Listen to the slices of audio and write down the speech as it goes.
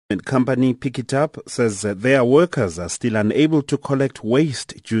Company Pick It Up says that their workers are still unable to collect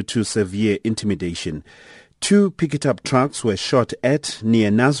waste due to severe intimidation. 2 Pick It Up trucks were shot at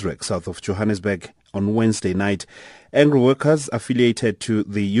near Nasrec, south of Johannesburg, on Wednesday night. Angry workers affiliated to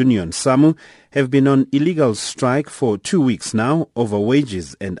the union SAMU have been on illegal strike for 2 weeks now over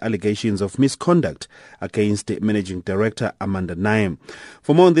wages and allegations of misconduct against the Managing Director Amanda Naim.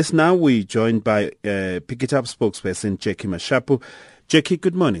 For more on this now, we're joined by Pick It Up spokesperson Jackie Mashapu. Jackie,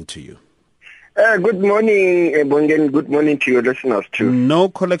 good morning to you. Good morning, Bongen. Good morning to your listeners too. No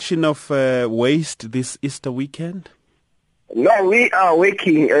collection of waste this Easter weekend? No, we are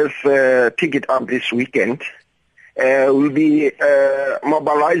working as Pick It Up this weekend. We'll be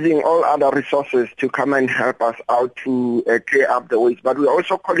mobilizing all other resources to come and help us out to clear up the waste. But we're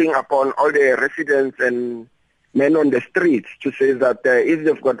also calling upon all the residents and men on the streets to say that if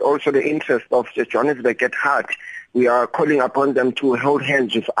they've got also the interest of Johannesburg at heart, we are calling upon them to hold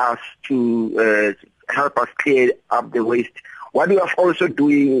hands with us to help us clear up the waste. What we are also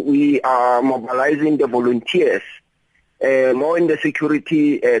doing, we are mobilizing the volunteers, more in the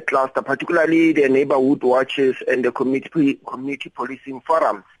security cluster, particularly the neighborhood watches and the community policing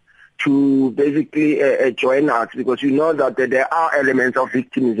forums, to basically join us, because you know that there are elements of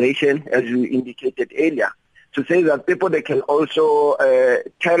victimization, as you indicated earlier. To say that people, they can also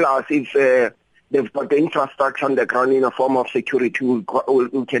tell us if they've got the infrastructure on the ground in a form of security,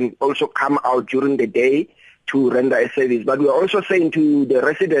 who can also come out during the day to render a service. But we're also saying to the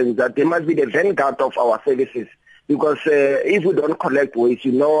residents that they must be the vanguard of our services, because if we don't collect waste,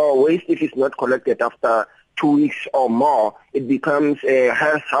 waste, if it's not collected after 2 weeks or more, it becomes a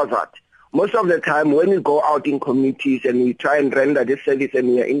health hazard. Most of the time when we go out in communities and we try and render this service and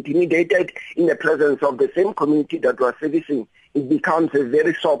we are intimidated in the presence of the same community that we are servicing, it becomes a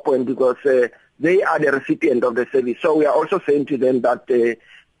very sore point, because they are the recipient of the service. So we are also saying to them that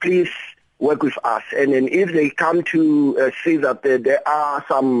please work with us. And then if they come to see that there are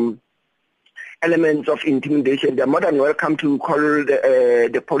some elements of intimidation, they're more than welcome to call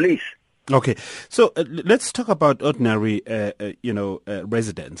the police. Okay, so let's talk about ordinary,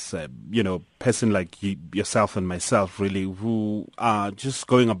 residents, person like yourself and myself, really, who are just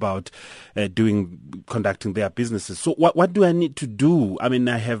going about conducting their businesses. So what do I need to do? I mean,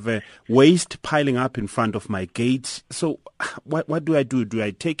 I have waste piling up in front of my gate. So what do I do? Do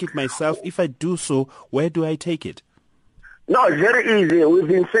I take it myself? If I do so, where do I take it? No, it's very easy. We've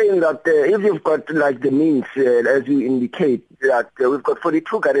been saying that if you've got like the means, as you indicate, that we've got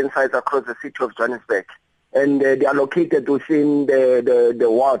 42 garden sites across the city of Johannesburg, and they are located within the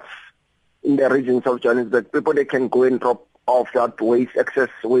wards in the regions of Johannesburg. People, they can go and drop off that waste, excess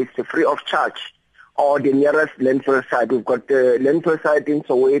waste, free of charge, or the nearest landfill site. We've got the landfill site in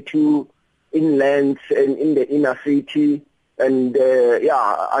Soweto, inland, and in the inner city, and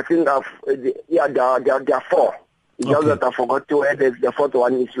I think there are 4. Just that I forgot to where the 4th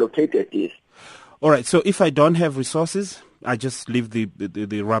one is located. Yes. All right. So if I don't have resources, I just leave the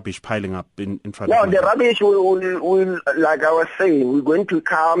rubbish piling up in front of me. No, the rubbish will, like I was saying, we're going to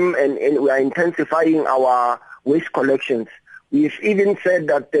come and we are intensifying our waste collections. We've even said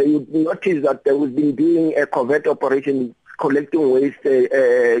that you notice that we've been doing a covert operation collecting waste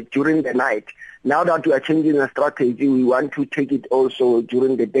during the night. Now that we are changing the strategy, we want to take it also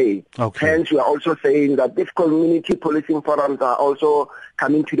during the day. Okay. Hence, we are also saying that if community policing forums are also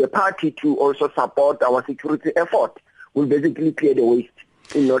coming to the party to also support our security effort, we'll basically clear the waste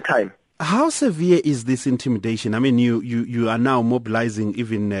in no time. How severe is this intimidation? I mean, you are now mobilizing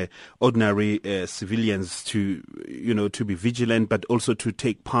even ordinary civilians to be vigilant, but also to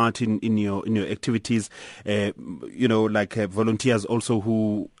take part in your activities. Like volunteers also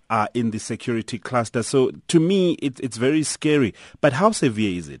who are in the security cluster. So to me, it's very scary. But how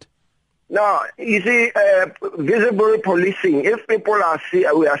severe is it? Now, you see, visible policing. If people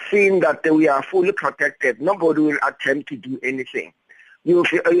we are seeing that we are fully protected, nobody will attempt to do anything.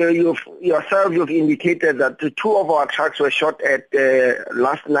 You've indicated that 2 of our trucks were shot at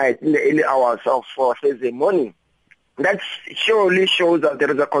last night in the early hours of Thursday morning. That surely shows that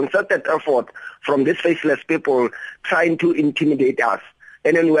there is a concerted effort from these faceless people trying to intimidate us.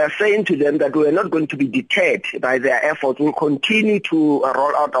 And then we are saying to them that we are not going to be deterred by their efforts. We'll continue to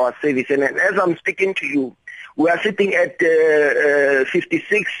roll out our service. And as I'm speaking to you, we are sitting at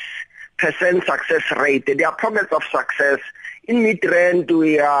 56% success rate. There are pockets of success. In Midrand,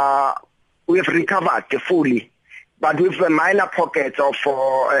 we have recovered fully, but with minor pockets of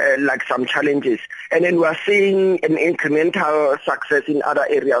like some challenges. And then we are seeing an incremental success in other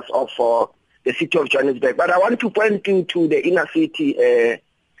areas of the city of Johannesburg. But I want to point you to the inner city,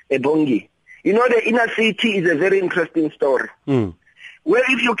 Ebongi. The inner city is a very interesting story. Where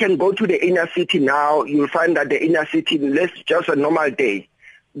if you can go to the inner city now, you'll find that the inner city, let's just a normal day,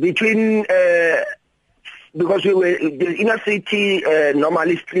 between, because the inner city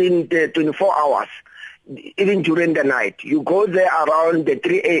normally streamed 24 hours, even during the night. You go there around the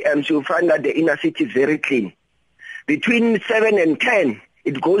 3 a.m., so you'll find that the inner city is very clean. Between 7 and 10,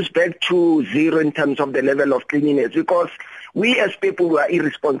 it goes back to zero in terms of the level of cleanliness, because we as people who are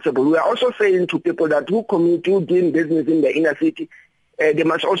irresponsible, we are also saying to people that who commute, who doing business in the inner city, they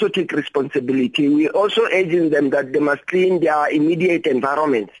must also take responsibility. We are also urging them that they must clean their immediate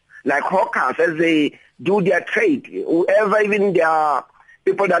environment, like hawkers as they do their trade. Whoever, even their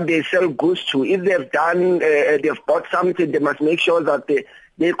people that they sell goods to, if they've done, they've bought something, they must make sure that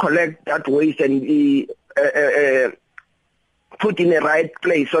they collect that waste and put in the right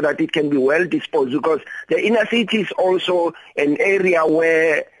place so that it can be well disposed, because the inner city is also an area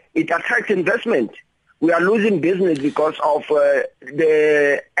where it attracts investment. We are losing business because of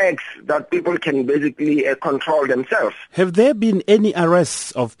the acts that people can basically control themselves. Have there been any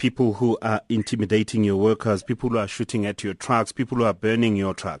arrests of people who are intimidating your workers, people who are shooting at your trucks, people who are burning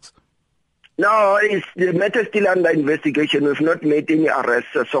your trucks? No, the matter is still under investigation. We've not made any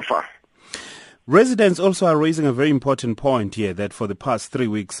arrests so far. Residents also are raising a very important point here, that for the past 3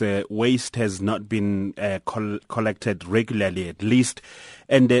 weeks, waste has not been collected regularly, at least,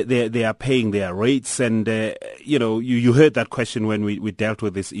 and they are paying their rates. And, you heard that question when we dealt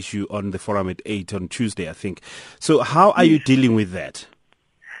with this issue on the forum at 8 on Tuesday, I think. So how are you dealing with that?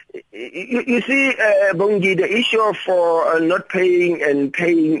 You see, Bongi, the issue for not paying and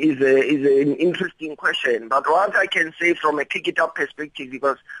paying is an interesting question. But what I can say from a pick it up perspective,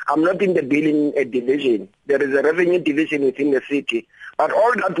 because I'm not in the billing division, there is a revenue division within the city. But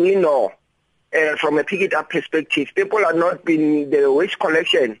all that we know from a pick it up perspective, people are not being, the waste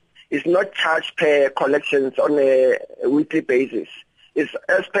collection is not charged per collections on a weekly basis. It's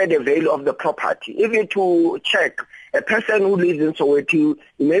as per the value of the property. If you to check, a person who lives in Soweto, you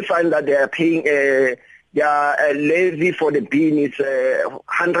may find that they are paying their levy for the bin is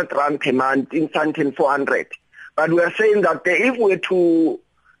 100 rand per month, in Sandton 400. But we are saying that if we were to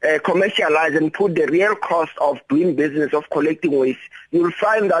commercialize and put the real cost of doing business, of collecting waste, you'll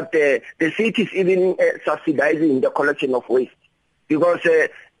find that the city is even subsidizing the collection of waste. Because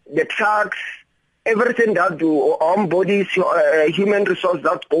the trucks, everything that do, armed bodies, human resource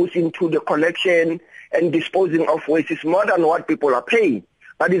that goes into the collection and disposing of waste is more than what people are paying.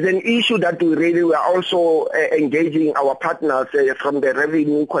 But it's an issue that we are also engaging our partners from the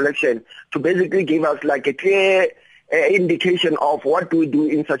revenue collection to basically give us like a clear indication of what we do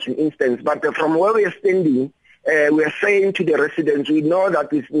in such an instance. But from where we are standing, we are saying to the residents, we know that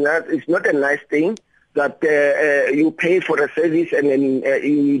it's not a nice thing that you pay for a service and then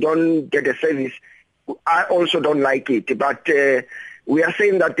you don't get a service. I also don't like it. But we are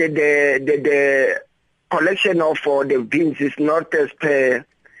saying that the collection of the bins is not as per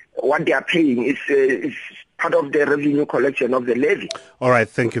what they are paying. It's part of the revenue collection of the levy. All right.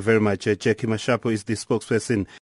 Thank you very much. Jackie Mashapo is the spokesperson